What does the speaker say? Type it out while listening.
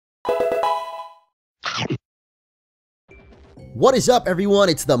What is up, everyone?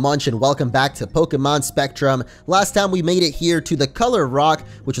 It's the Munch and welcome back to Pokemon Spectrum. Last time we made it here to the Color Rock,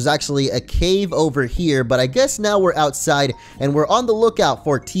 which was actually a cave over here, but I guess now we're outside and we're on the lookout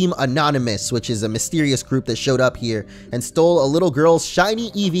for Team Anonymous, which is a mysterious group that showed up here and stole a little girl's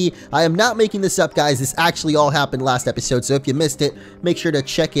Shiny Eevee. I am not making this up, guys. This actually all happened last episode, so if you missed it, make sure to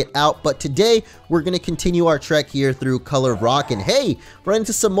check it out. But today, we're going to continue our trek here through Color Rock, and hey, run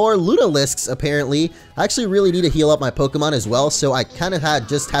into some more Lunalisks, apparently. I actually really need to heal up my Pokemon as well, so I kind of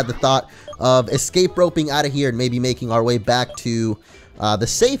just had the thought of escape roping out of here and maybe making our way back to the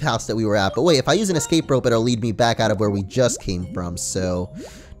safe house that we were at. But wait, if I use an escape rope, it'll lead me back out of where we just came from, so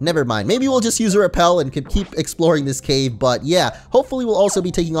never mind. Maybe we'll just use a repel and can keep exploring this cave. But yeah, hopefully we'll also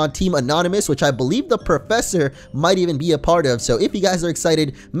be taking on Team Anonymous, which I believe the professor might even be a part of. So if you guys are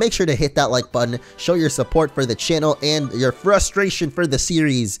excited, make sure to hit that like button, show your support for the channel and your frustration for the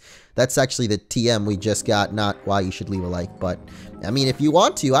series. That's actually the TM we just got, not why you should leave a like. But I mean, if you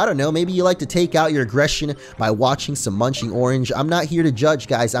want to, I don't know, maybe you like to take out your aggression by watching some MunchingOrange. I'm not here to judge,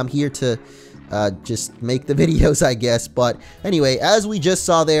 guys. I'm here to just make the videos, I guess. But anyway, as we just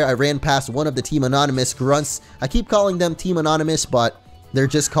saw there, I ran past one of the Team Anonymous grunts. I keep calling them Team Anonymous, but they're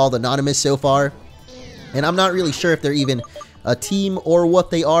just called Anonymous so far. And I'm not really sure if they're even a team or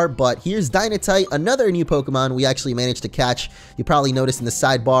what they are, but here's Dynatite, another new Pokemon we actually managed to catch. You probably noticed in the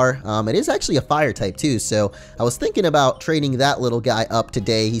sidebar, it is actually a fire type too, so I was thinking about training that little guy up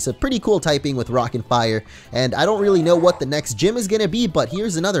today. He's a pretty cool typing with Rock and Fire, and I don't really know what the next gym is going to be, but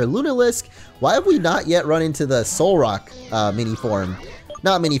here's another Lunalisk. Why have we not yet run into the Solrock mini form?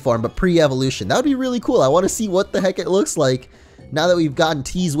 Not mini form, but pre-evolution. That would be really cool. I want to see what the heck it looks like now that we've gotten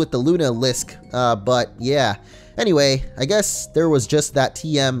teased with the Lunalisk, but yeah. Anyway, I guess there was just that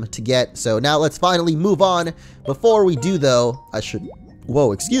TM to get, so now let's finally move on. Before we do, though, I should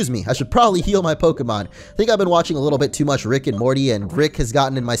probably heal my Pokemon. I think I've been watching a little bit too much Rick and Morty, and Rick has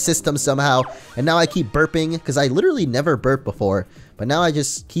gotten in my system somehow, and now I keep burping, because I literally never burped before, but now I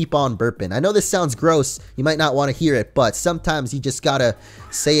just keep on burping. I know this sounds gross, you might not want to hear it, but sometimes you just gotta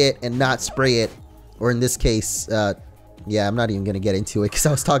say it and not spray it, or in this case, yeah, I'm not even going to get into it because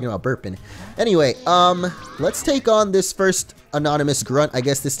I was talking about burping. Anyway, let's take on this first Anonymous grunt. I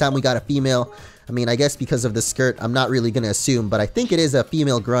guess this time we got a female. I mean, I guess because of the skirt, I'm not really going to assume, but I think it is a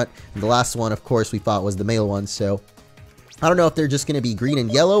female grunt. And the last one, of course, we thought was the male one, so I don't know if they're just going to be green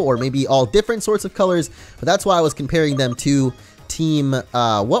and yellow or maybe all different sorts of colors, but that's why I was comparing them to Team,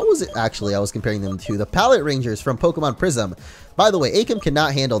 what was it actually I was comparing them to? The Palette Rangers from Pokemon Prism. By the way, Akam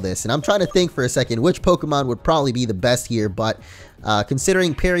cannot handle this, and I'm trying to think for a second which Pokemon would probably be the best here, but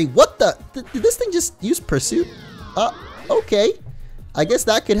considering Perry, what the? Did this thing just use Pursuit? Okay. I guess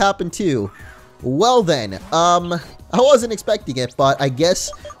that could happen too. Well then, I wasn't expecting it, but I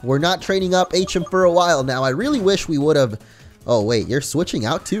guess we're not training up HM for a while now. I really wish we would have. Oh wait, you're switching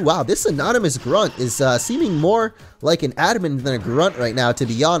out too? Wow, this Anonymous grunt is seeming more like an admin than a grunt right now, to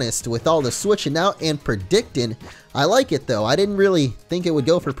be honest, with all the switching out and predicting. I like it though. I didn't really think it would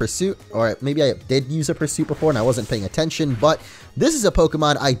go for Pursuit, or maybe I did use a Pursuit before and I wasn't paying attention, but this is a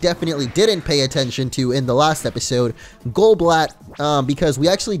Pokemon I definitely didn't pay attention to in the last episode, Golbat, because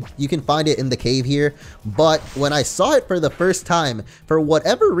you can find it in the cave here, but when I saw it for the first time, for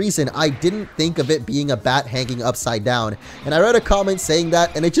whatever reason, I didn't think of it being a bat hanging upside down, and I read a comment saying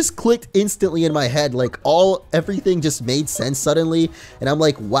that, and it just clicked instantly in my head, like everything just made sense suddenly, and I'm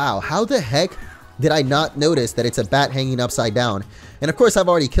like, wow, how the heck did I not notice that it's a bat hanging upside down? And of course, I've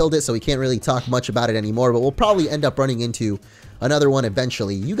already killed it, so we can't really talk much about it anymore, but we'll probably end up running into another one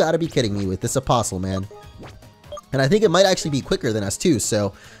eventually. You gotta be kidding me with this Apostle, man. And I think it might actually be quicker than us too,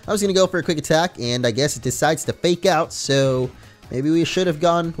 so I was gonna go for a quick attack, and I guess it decides to fake out, so maybe we should have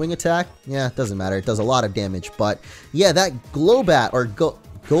gone wing attack. Yeah, it doesn't matter. It does a lot of damage, but yeah, that Globat, or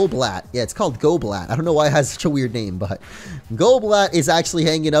Golbat. Yeah, it's called Golbat. I don't know why it has such a weird name, but Golbat is actually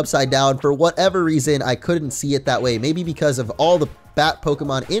hanging upside down. For whatever reason, I couldn't see it that way. Maybe because of all the bat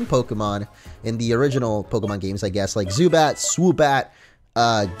Pokemon in the original Pokemon games, I guess, like Zubat, Swoobat,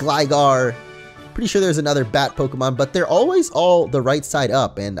 Gligar. Pretty sure there's another bat Pokemon, but they're always all the right side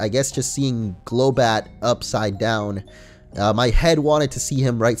up, and I guess just seeing Golbat upside down, my head wanted to see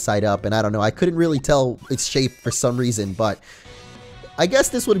him right side up, and I don't know, I couldn't really tell its shape for some reason, but I guess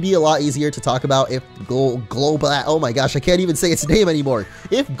this would be a lot easier to talk about if Golbat, oh my gosh, I can't even say its name anymore.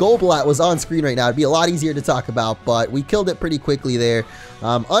 If Golbat was on screen right now, it'd be a lot easier to talk about, but we killed it pretty quickly there.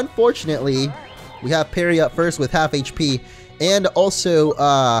 Unfortunately, we have Perry up first with half HP, And also,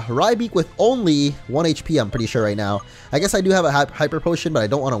 Rybeak with only 1 HP, I'm pretty sure right now. I guess I do have a Hyper Potion, but I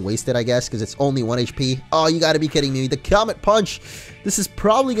don't want to waste it, I guess, because it's only 1 HP. Oh, you gotta be kidding me. The Comet Punch. This is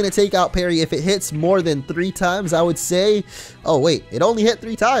probably going to take out Perry if it hits more than 3 times, I would say. Oh, wait. It only hit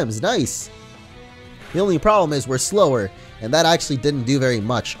 3 times. Nice. The only problem is we're slower, and that actually didn't do very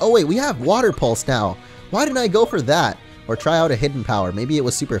much. Oh, wait. We have Water Pulse now. Why didn't I go for that? Or try out a Hidden Power. Maybe it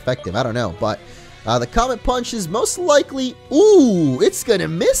was super effective. I don't know, but... the Comet Punch is most likely... Ooh, it's gonna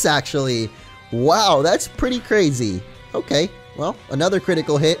miss, actually. Wow, that's pretty crazy. Okay, well, another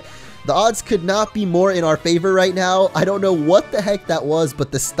critical hit. The odds could not be more in our favor right now. I don't know what the heck that was,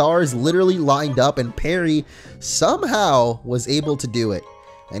 but the stars literally lined up, and Perry somehow was able to do it.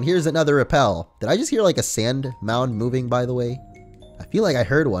 And here's another repel. Did I just hear like a sand mound moving, by the way? I feel like I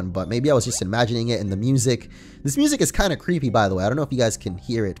heard one, but maybe I was just imagining it in the music. This music is kind of creepy, by the way. I don't know if you guys can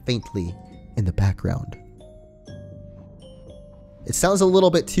hear it faintly in the background. It sounds a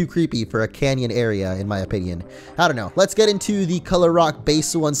little bit too creepy for a canyon area, in my opinion. I don't know. Let's get into the Color Rock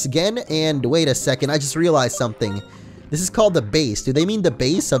base once again. And wait a second, I just realized something. This is called the base. Do they mean the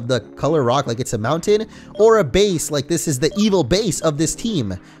base of the Color Rock like it's a mountain? Or a base like this is the evil base of this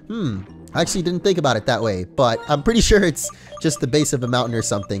team? I actually didn't think about it that way, but I'm pretty sure it's just the base of a mountain or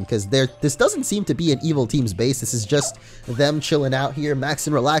something, because this doesn't seem to be an evil team's base. This is just them chilling out here,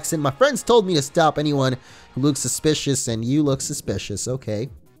 maxing, relaxing. My friends told me to stop anyone who looks suspicious, and you look suspicious. Okay.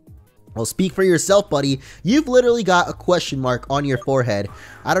 Well, speak for yourself, buddy. You've literally got a question mark on your forehead.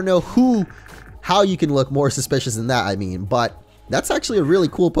 I don't know how you can look more suspicious than that, I mean, but... That's actually a really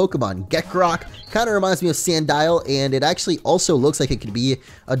cool Pokemon. Gekrock kind of reminds me of Sandile, and it actually also looks like it could be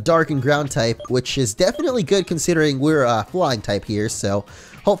a Dark and Ground type, which is definitely good considering we're a Flying type here, so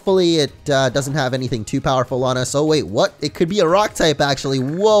hopefully it doesn't have anything too powerful on us. Oh wait, what? It could be a Rock type actually.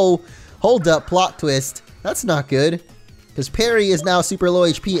 Whoa, hold up, plot twist. That's not good, because Perry is now super low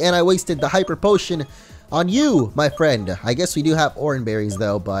HP, and I wasted the Hyper Potion on you, my friend. I guess we do have Oran Berries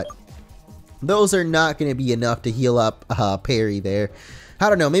though, but... those are not going to be enough to heal up Perry there. I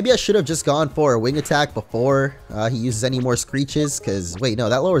don't know, maybe I should have just gone for a wing attack before he uses any more screeches, because, wait, no,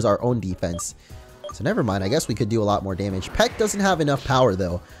 that lowers our own defense. So never mind, I guess we could do a lot more damage. Peck doesn't have enough power,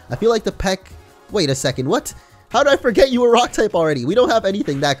 though. I feel like the Peck... Wait a second, what? How did I forget you were Rock type already? We don't have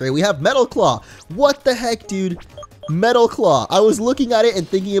anything that great. We have Metal Claw. What the heck, dude? Metal Claw. I was looking at it and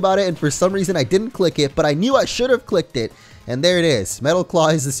thinking about it, and for some reason I didn't click it, but I knew I should have clicked it. And there it is. Metal Claw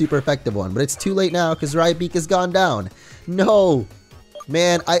is the super effective one, but it's too late now because Rybeak has gone down. No.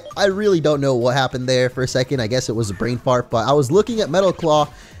 Man, I really don't know what happened there for a second. I guess it was a brain fart, but I was looking at Metal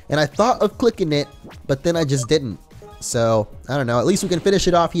Claw and I thought of clicking it, but then I just didn't. So, I don't know. At least we can finish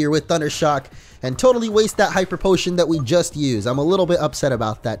it off here with Thunder Shock and totally waste that Hyper Potion that we just used. I'm a little bit upset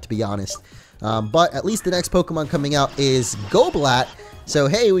about that, to be honest. But at least the next Pokemon coming out is Golbat. So,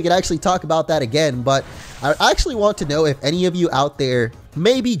 hey, we could actually talk about that again, but I actually want to know if any of you out there,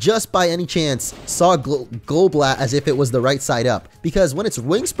 maybe just by any chance, saw Golbat as if it was the right side up. Because when its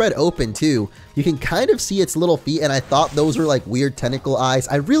wings spread open, too, you can kind of see its little feet, and I thought those were like weird tentacle eyes.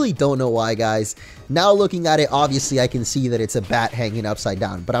 I really don't know why, guys. Now looking at it, obviously I can see that it's a bat hanging upside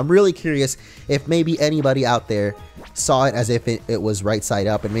down, but I'm really curious if maybe anybody out there saw it as if it was right side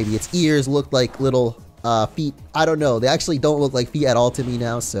up, and maybe its ears looked like little... feet. I don't know. They actually don't look like feet at all to me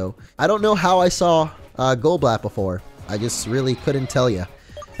now, so I don't know how I saw Golbat before. I just really couldn't tell you.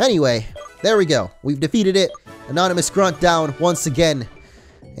 Anyway, there we go. We've defeated it. Anonymous Grunt down once again.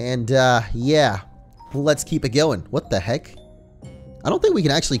 And yeah, let's keep it going. What the heck? I don't think we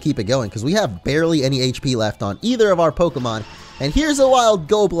can actually keep it going because we have barely any HP left on either of our Pokemon. And here's a wild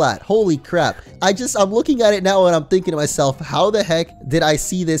Golbat. Holy crap. I'm looking at it now and I'm thinking to myself, how the heck did I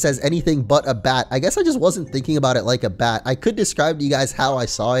see this as anything but a bat? I guess I just wasn't thinking about it like a bat. I could describe to you guys how I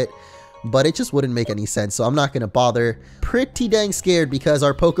saw it, but it just wouldn't make any sense, so I'm not going to bother. Pretty dang scared because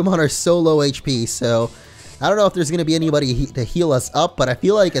our Pokemon are so low HP, so I don't know if there's going to be anybody to heal us up, but I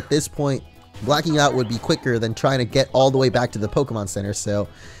feel like at this point, blacking out would be quicker than trying to get all the way back to the Pokemon Center, so...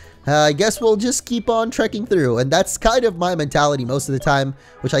 I guess we'll just keep on trekking through, and that's kind of my mentality most of the time,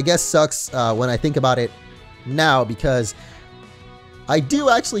 which I guess sucks when I think about it now, because I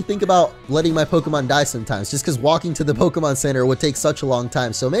do actually think about letting my Pokemon die sometimes, just because walking to the Pokemon Center would take such a long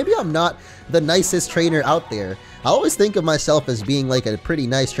time, so maybe I'm not the nicest trainer out there. I always think of myself as being like a pretty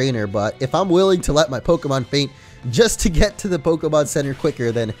nice trainer, but if I'm willing to let my Pokemon faint just to get to the Pokemon Center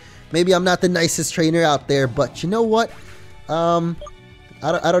quicker, then maybe I'm not the nicest trainer out there, but you know what?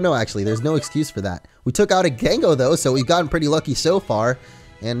 I don't know, actually. There's no excuse for that. We took out a Gengo, though, so we've gotten pretty lucky so far.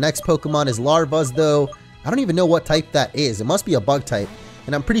 And next Pokemon is Larvuz, though. I don't even know what type that is. It must be a bug type.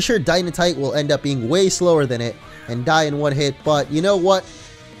 And I'm pretty sure Dynatite will end up being way slower than it. and die in one hit, but you know what?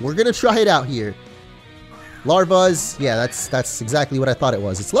 We're gonna try it out here. Larvas, yeah, that's exactly what I thought it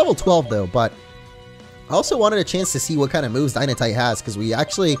was. It's level 12 though, but I also wanted a chance to see what kind of moves Dynatite has, because we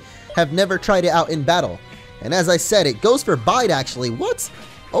actually have never tried it out in battle. And as I said, it goes for Bite actually. What?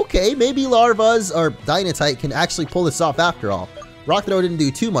 Okay, maybe Larvas or Dynatite can actually pull this off after all. Rock Throw didn't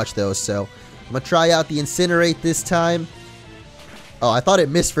do too much though, so I'm gonna try out the Incinerate this time. Oh, I thought it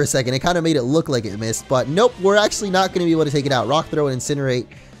missed for a second. It kind of made it look like it missed, but nope, we're actually not gonna be able to take it out. Rock Throw and Incinerate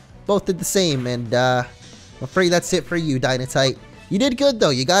both did the same, and I'm afraid that's it for you, Dynatite. You did good though.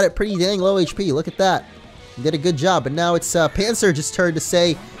 You got it pretty dang low HP. Look at that. You did a good job. But now it's Pansurge's turn to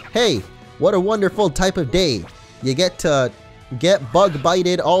say, hey, what a wonderful type of day. You get to get bug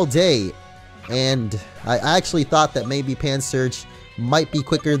bited all day. And I actually thought that maybe Pansurge might be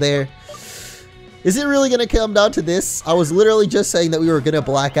quicker there. Is it really going to come down to this? I was literally just saying that we were going to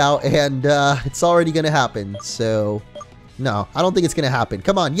black out, and it's already going to happen. So, no, I don't think it's going to happen.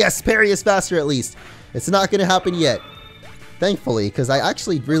 Come on. Yes, parry is faster at least. It's not going to happen yet. Thankfully, because I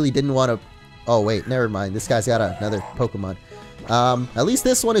actually really didn't want to... Oh, wait, never mind. This guy's got another Pokemon. At least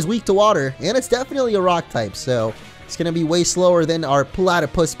this one is weak to water, and it's definitely a rock type, so it's going to be way slower than our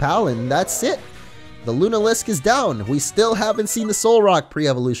Platypus pal, and that's it. The Lunalisk is down. We still haven't seen the Solrock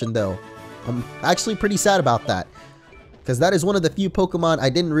pre-evolution, though. I'm actually pretty sad about that, because that is one of the few Pokemon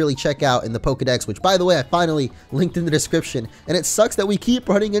I didn't really check out in the Pokedex, which, by the way, I finally linked in the description, and it sucks that we keep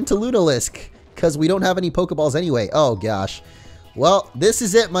running into Lunalisk, because we don't have any Pokeballs anyway. Oh, gosh. Well, this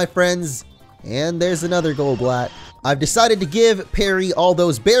is it, my friends. And there's another Golbat. I've decided to give Perry all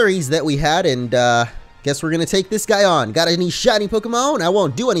those berries that we had, and guess we're gonna take this guy on. Got any shiny Pokemon? I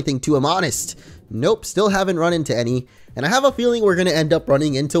won't do anything to him, honest. Nope, still haven't run into any. And I have a feeling we're gonna end up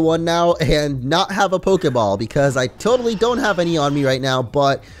running into one now and not have a Pokeball, because I totally don't have any on me right now.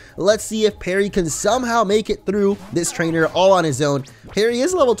 But let's see if Perry can somehow make it through this trainer all on his own. Perry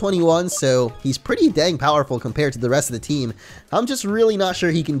is level 21, so he's pretty dang powerful compared to the rest of the team. I'm just really not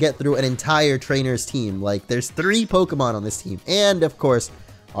sure he can get through an entire trainer's team. Like, there's 3 Pokemon on this team. And, of course,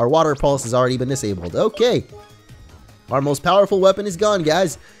 our Water Pulse has already been disabled. Okay. Our most powerful weapon is gone,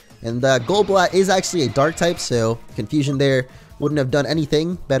 guys. And Golbat is actually a dark type, so confusion there wouldn't have done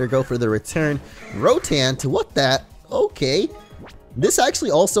anything. Better go for the return. Rotant, what that? Okay. This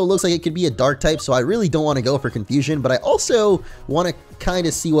actually also looks like it could be a dark type, so I really don't want to go for confusion, but I also want to kind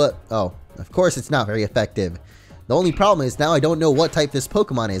of see what... Oh, of course it's not very effective. The only problem is now I don't know what type this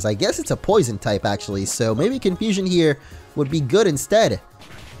Pokemon is. I guess it's a poison type, actually, so maybe confusion here would be good instead.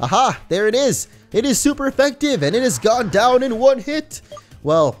 Aha, there it is. It is super effective, and it has gone down in one hit.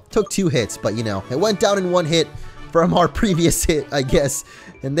 Well, took 2 hits, but you know, it went down in 1 hit from our previous hit, I guess.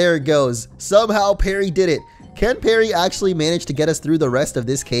 And there it goes. Somehow Perry did it. Can Perry actually manage to get us through the rest of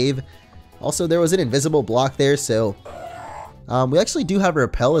this cave? Also, there was an invisible block there, so... we actually do have a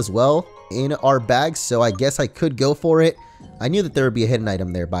repel as well in our bag, so I guess I could go for it. I knew that there would be a hidden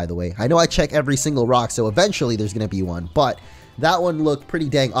item there, by the way. I know I check every single rock, so eventually there's going to be one. But that one looked pretty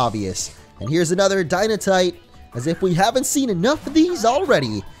dang obvious. And here's another Dynatite. As if we haven't seen enough of these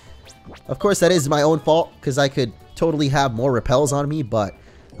already. Of course, that is my own fault, because I could totally have more repels on me, but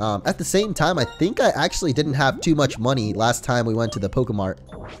at the same time, I think I actually didn't have too much money last time we went to the Pokemart.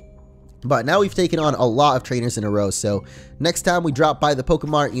 But now we've taken on a lot of trainers in a row, so next time we drop by the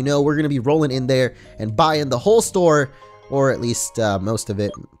Pokemart, you know, we're going to be rolling in there and buying the whole store, or at least most of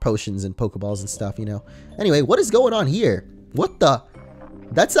it, potions and Pokeballs and stuff, you know. Anyway, what is going on here? What the?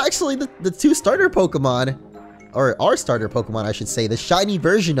 That's actually the 2 starter Pokemon. Or our starter Pokemon, I should say, the shiny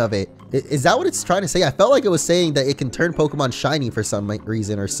version of it. Is that what it's trying to say? I felt like it was saying that it can turn Pokemon shiny for some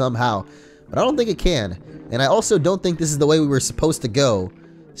reason or somehow, but I don't think it can. And I also don't think this is the way we were supposed to go.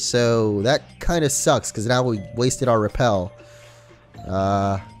 So that kind of sucks, because now we wasted our repel.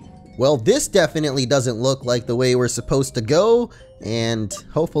 Well, this definitely doesn't look like the way we're supposed to go. And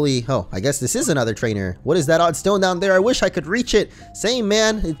hopefully, oh, I guess this is another trainer. What is that odd stone down there? I wish I could reach it. Same,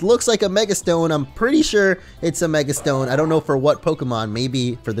 man. It looks like a Mega Stone. I'm pretty sure it's a Mega Stone. I don't know for what Pokemon.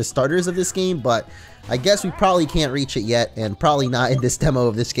 Maybe for the starters of this game, but I guess we probably can't reach it yet, and probably not in this demo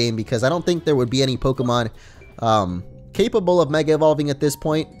of this game, because I don't think there would be any Pokemon capable of Mega Evolving at this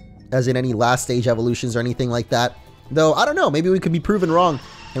point, as in any last stage evolutions or anything like that. Though, I don't know. Maybe we could be proven wrong,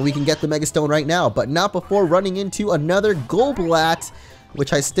 and we can get the Mega Stone right now, but not before running into another Golbat,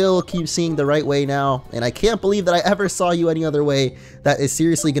 which I still keep seeing the right way now, and I can't believe that I ever saw you any other way. That is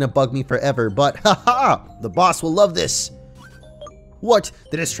seriously gonna bug me forever, but haha, the boss will love this. What?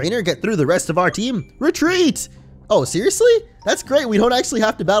 Did his trainer get through the rest of our team? Retreat! Oh, seriously? That's great, we don't actually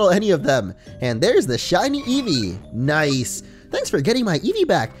have to battle any of them. And there's the Shiny Eevee. Nice. Thanks for getting my Eevee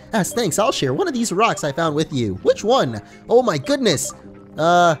back. As thanks, I'll share one of these rocks I found with you. Which one? Oh my goodness.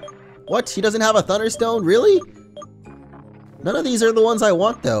 What? She doesn't have a Thunderstone? Really? None of these are the ones I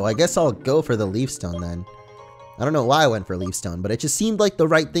want though. I guess I'll go for the Leaf Stone then. I don't know why I went for Leaf Stone, but it just seemed like the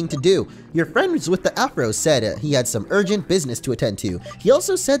right thing to do. Your friend with the afro said he had some urgent business to attend to. He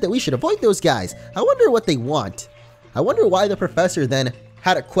also said that we should avoid those guys. I wonder what they want. I wonder why the professor then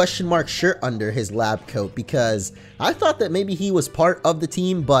had a question mark shirt under his lab coat, because I thought that maybe he was part of the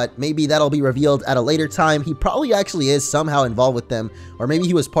team, but maybe that'll be revealed at a later time. He probably actually is somehow involved with them, or maybe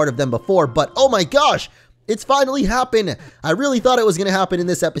he was part of them before, but oh my gosh! It's finally happened! I really thought it was going to happen in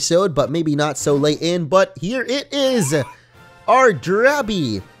this episode, but maybe not so late in, but here it is! Our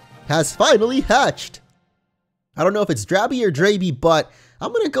Drabby has finally hatched! I don't know if it's Drabby or Draby, but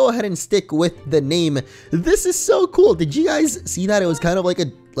I'm going to go ahead and stick with the name. This is so cool! Did you guys see that? It was kind of like a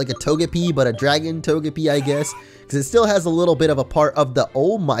Togepi, but a dragon Togepi, I guess. Because it still has a little bit of a part of the...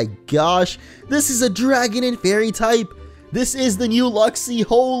 Oh my gosh! This is a dragon and fairy type! This is the new Luxie!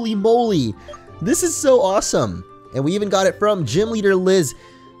 Holy moly! This is so awesome! And we even got it from Gym Leader Liz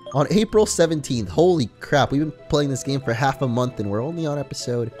on April 17th. Holy crap, we've been playing this game for half a month and we're only on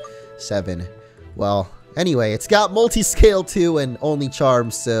episode 7. Well, anyway, it's got multi-scale too and only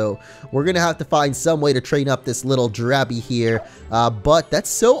charms, so we're gonna have to find some way to train up this little Drabby here. But that's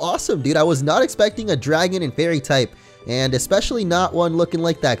so awesome, dude. I was not expecting a dragon and fairy type, and especially not one looking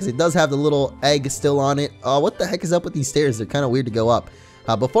like that, because it does have the little egg still on it. What the heck is up with these stairs? They're kind of weird to go up.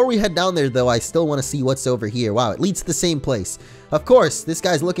 Before we head down there, though, I still want to see what's over here. Wow, it leads to the same place. Of course, this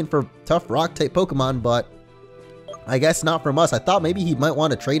guy's looking for tough rock-type Pokemon, but I guess not from us. I thought maybe he might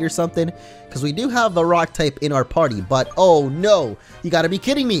want to trade or something, because we do have a rock-type in our party, but oh no! You gotta be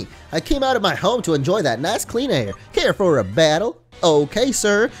kidding me! I came out of my home to enjoy that nice clean air. Care for a battle? Okay,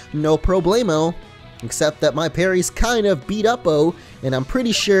 sir. No problemo. Except that my parry's kind of beat up-o, and I'm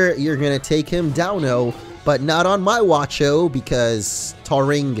pretty sure you're gonna take him down-o. But not on my watch-o, because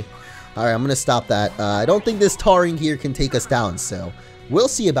Taring... Alright, I'm gonna stop that. I don't think this Taring here can take us down, so... We'll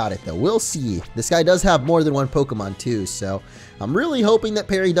see about it, though. We'll see. This guy does have more than one Pokemon, too, so... I'm really hoping that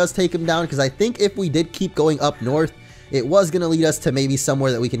Perry does take him down, because I think if we did keep going up north, it was gonna lead us to maybe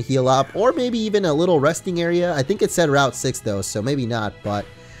somewhere that we can heal up, or maybe even a little resting area. I think it said Route 6, though, so maybe not, but...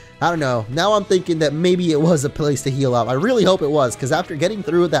 I don't know. Now I'm thinking that maybe it was a place to heal up. I really hope it was, because after getting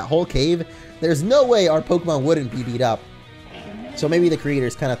through that whole cave, there's no way our Pokemon wouldn't be beat up. So maybe the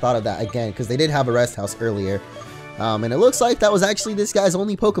creators kind of thought of that again, because they did have a rest house earlier. And it looks like that was actually this guy's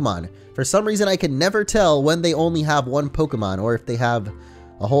only Pokemon. For some reason, I can never tell when they only have one Pokemon, or if they have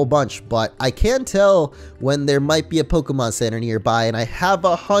a whole bunch. But I can tell when there might be a Pokemon Center nearby, and I have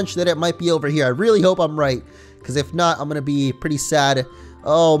a hunch that it might be over here. I really hope I'm right, because if not, I'm going to be pretty sad.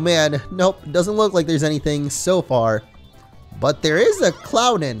 Oh man, nope, doesn't look like there's anything so far. But there is a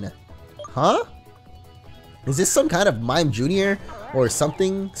Clownin. Huh? Is this some kind of Mime Jr. or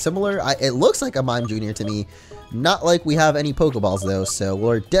something similar? It looks like a Mime Jr. to me. Not like we have any Pokeballs though, so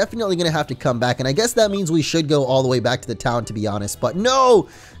we're definitely going to have to come back. And I guess that means we should go all the way back to the town, to be honest. But no!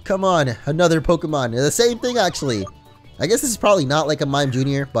 Come on, another Pokemon. The same thing, actually. I guess this is probably not like a Mime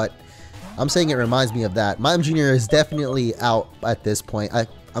Jr., but I'm saying it reminds me of that. Mime Jr. is definitely out at this point.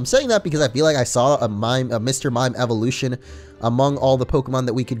 I'm saying that because I feel like I saw a Mr. Mime evolution among all the Pokemon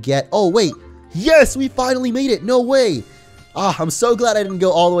that we could get. Oh, wait. Yes, we finally made it. No way. I'm so glad I didn't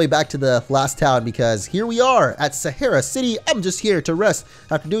go all the way back to the last town, because here we are at Sahara City. I'm just here to rest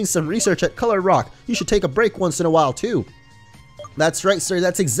after doing some research at Color Rock. You should take a break once in a while, too. That's right, sir.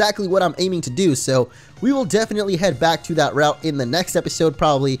 That's exactly what I'm aiming to do. So we will definitely head back to that route in the next episode,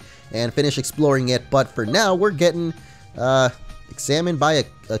 probably, and finish exploring it. But for now, we're getting examined by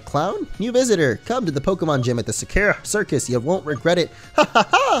a clown? New visitor. Come to the Pokemon gym at the Sakura Circus. You won't regret it. Ha ha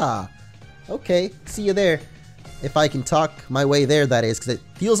ha! Okay, see you there. If I can talk my way there, that is, because it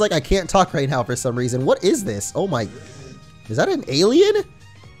feels like I can't talk right now for some reason. What is this? Oh my... Is that an alien?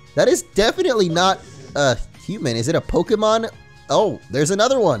 That is definitely not a human. Is it a Pokemon? Oh, there's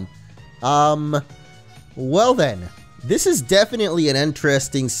another one. Well then. This is definitely an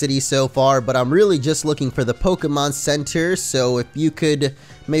interesting city so far, but I'm really just looking for the Pokemon Center, so if you could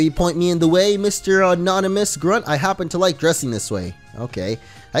maybe point me in the way, Mr. Anonymous Grunt. I happen to like dressing this way. Okay.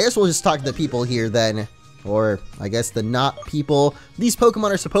 I guess we'll just talk to the people here then. Or, I guess the not people. These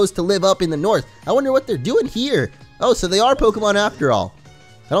Pokemon are supposed to live up in the north. I wonder what they're doing here. Oh, so they are Pokemon after all.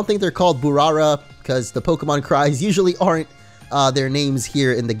 I don't think they're called Burara, because the Pokemon cries usually aren't their names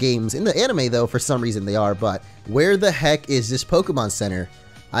here in the games. In the anime, though, for some reason they are. But where the heck is this Pokemon Center?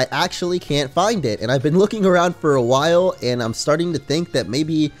 I actually can't find it, and I've been looking around for a while, and I'm starting to think that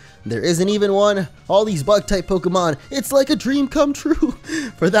maybe there isn't even one. All these bug-type Pokemon, it's like a dream come true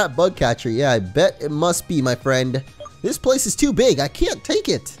for that bug catcher. Yeah, I bet it must be, my friend. This place is too big. I can't take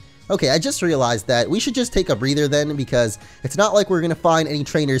it. Okay, I just realized that we should just take a breather then, because it's not like we're gonna find any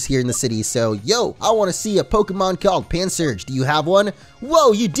trainers here in the city. So, yo, I want to see a Pokemon called Pansurge. Do you have one?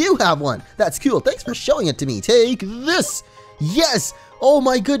 Whoa, you do have one. That's cool. Thanks for showing it to me. Take this. Yes. Oh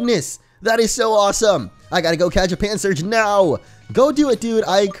my goodness. That is so awesome. I gotta go catch a Pansurge now. Go do it, dude.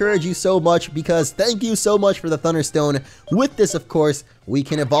 I encourage you so much, because thank you so much for the Thunderstone. With this, of course, we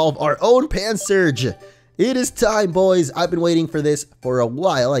can evolve our own Pansurge. It is time, boys. I've been waiting for this for a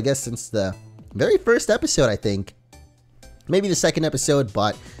while, I guess since the very first episode, I think. Maybe the second episode,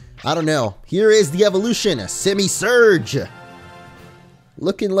 but I don't know. Here is the evolution, Semi-Surge.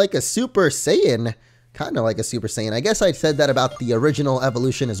 Looking like a Super Saiyan. Kind of like a Super Saiyan. I guess I said that about the original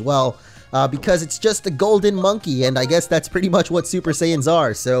evolution as well, because it's just a golden monkey, and I guess that's pretty much what Super Saiyans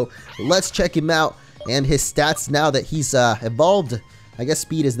are. So let's check him out and his stats now that he's evolved. I guess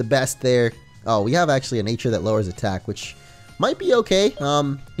speed is the best there. Oh, we have actually a nature that lowers attack, which might be okay.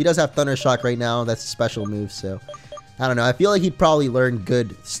 He does have Thunder Shock right now. That's a special move, so I don't know. I feel like he'd probably learn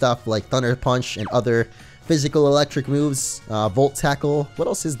good stuff like Thunder Punch and other physical electric moves. Volt Tackle. What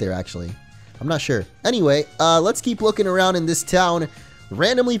else is there, actually? I'm not sure. Anyway, let's keep looking around in this town.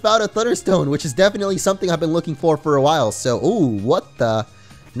 Randomly found a Thunderstone, which is definitely something I've been looking for a while. So, ooh, what the?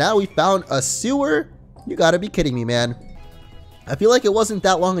 Now we found a sewer? You gotta be kidding me, man. I feel like it wasn't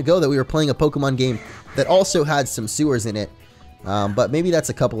that long ago that we were playing a Pokemon game that also had some sewers in it. But maybe that's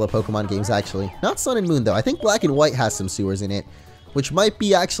a couple of Pokemon games, actually. Not Sun and Moon, though. I think Black and White has some sewers in it, which might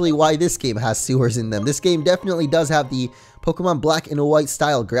be actually why this game has sewers in them. This game definitely does have the Pokemon Black and White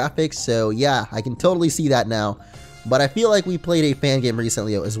style graphics, so yeah, I can totally see that now. But I feel like we played a fan game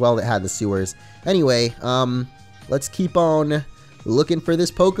recently as well that had the sewers. Anyway, let's keep on looking for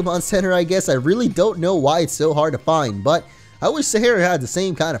this Pokemon Center, I guess. I really don't know why it's so hard to find, but I wish Sahara had the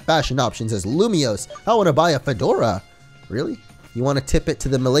same kind of fashion options as Lumiose. I want to buy a fedora. Really? You want to tip it to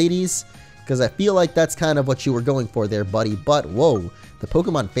the miladies? Because I feel like that's kind of what you were going for there, buddy. But, whoa, the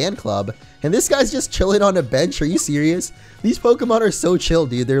Pokemon fan club. And this guy's just chilling on a bench. Are you serious? These Pokemon are so chill,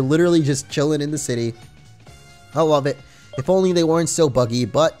 dude. They're literally just chilling in the city. I love it. If only they weren't so buggy.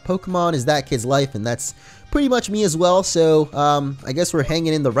 But Pokemon is that kid's life, and that's pretty much me as well. So, I guess we're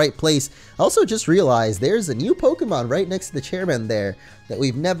hanging in the right place. I also just realized there's a new Pokemon right next to the chairman there that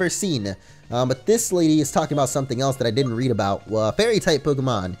we've never seen. But this lady is talking about something else that I didn't read about. Fairy-type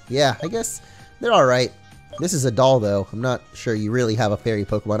Pokemon. Yeah, I guess they're alright. This is a doll, though. I'm not sure you really have a fairy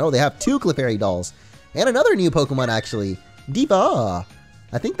Pokemon. Oh, they have two Clefairy dolls. And another new Pokemon, actually. Diva.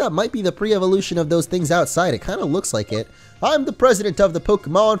 I think that might be the pre-evolution of those things outside. It kind of looks like it. I'm the president of the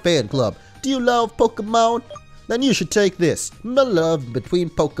Pokemon fan club. Do you love Pokemon? Then you should take this. My love between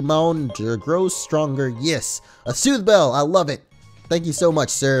Pokemon grows stronger. Yes. A Soothe Bell. I love it. Thank you so much,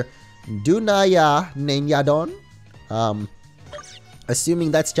 sir. Dunaya Nenyadon.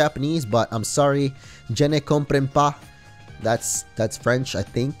 Assuming that's Japanese, but I'm sorry. Je ne comprends pas. That's French, I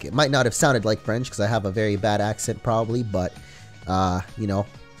think. It might not have sounded like French because I have a very bad accent probably, but you know,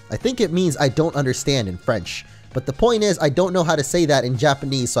 I think it means I don't understand in French. But the point is, I don't know how to say that in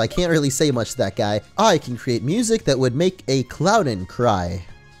Japanese, so I can't really say much to that guy. I can create music that would make a Cloudon cry.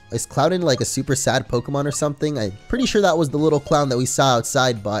 Is Cloudon like a super sad Pokemon or something? I'm pretty sure that was the little clown that we saw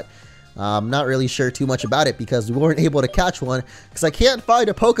outside, but I'm not really sure too much about it because we weren't able to catch one because I can't find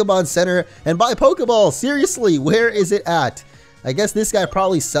a Pokemon Center and buy Pokeballs. Seriously, where is it at? I guess this guy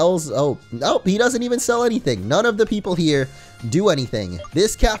probably sells... Oh, nope, he doesn't even sell anything. None of the people here do anything.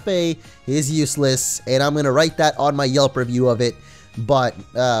 This cafe is useless, and I'm going to write that on my Yelp review of it. But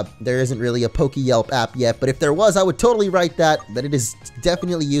there isn't really a Poke Yelp app yet. But if there was, I would totally write that it is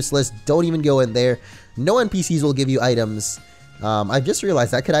definitely useless. Don't even go in there. No NPCs will give you items. I've just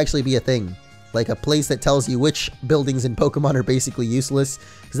realized that could actually be a thing. Like a place that tells you which buildings in Pokemon are basically useless.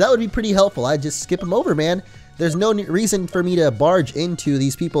 Because that would be pretty helpful. I'd just skip them over, man. There's no reason for me to barge into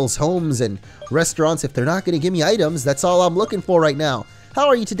these people's homes and restaurants if they're not going to give me items. That's all I'm looking for right now. How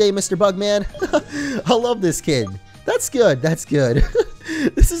are you today, Mr. Bugman? I love this kid. That's good. That's good.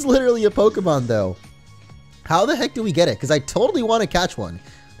 This is literally a Pokemon, though. How the heck do we get it? Because I totally want to catch one.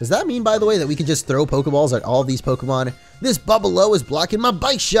 Does that mean, by the way, that we can just throw Pokeballs at all of these Pokemon? This Bubble-O is blocking my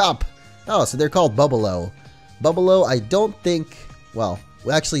bike shop. Oh, so they're called Bubble-O. Bubble-O, I don't think... Well,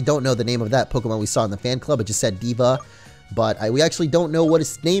 we actually don't know the name of that Pokemon we saw in the fan club. It just said Diva. But we actually don't know what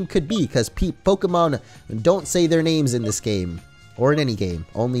its name could be because Pokemon don't say their names in this game. Or in any game.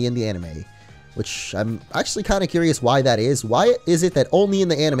 Only in the anime. which I'm actually kind of curious why that is. Why is it that only in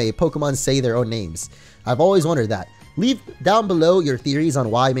the anime Pokemon say their own names? I've always wondered that. Leave down below your theories on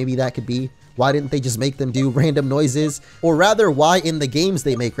why maybe that could be. Why didn't they just make them do random noises? Or rather, why in the games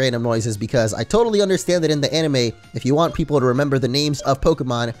they make random noises? Because I totally understand that in the anime, if you want people to remember the names of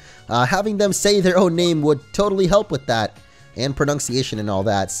Pokemon, having them say their own name would totally help with that. And pronunciation and all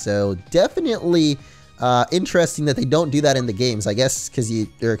that. So definitely interesting that they don't do that in the games. I guess because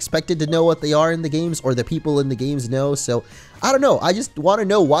they're expected to know what they are in the games, or the people in the games know. So I don't know. I just want to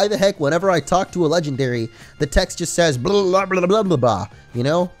know why the heck whenever I talk to a legendary, the text just says blah blah blah blah blah blah. You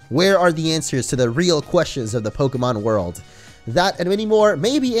know, where are the answers to the real questions of the Pokemon world? That and many more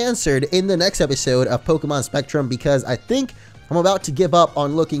may be answered in the next episode of Pokemon Spectrum, because I think I'm about to give up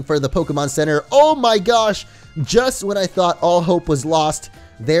on looking for the Pokemon Center. Oh my gosh! Just when I thought all hope was lost,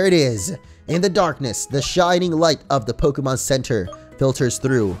 there it is. In the darkness, the shining light of the Pokemon Center filters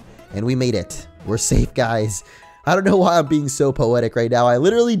through, and we made it. We're safe, guys. I don't know why I'm being so poetic right now. I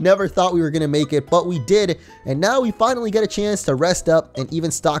literally never thought we were going to make it, but we did. And now we finally get a chance to rest up and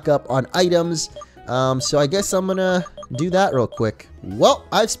even stock up on items. So I guess I'm going to do that real quick. Well,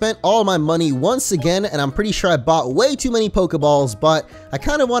 I've spent all my money once again, and I'm pretty sure I bought way too many Pokeballs, but I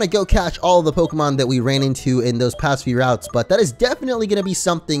kind of want to go catch all the Pokemon that we ran into in those past few routes, but that is definitely going to be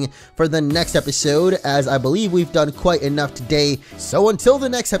something for the next episode, as I believe we've done quite enough today. So until the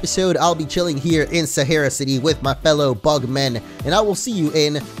next episode, I'll be chilling here in Sahara City with my fellow Bugmen, and I will see you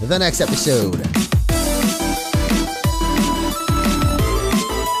in the next episode.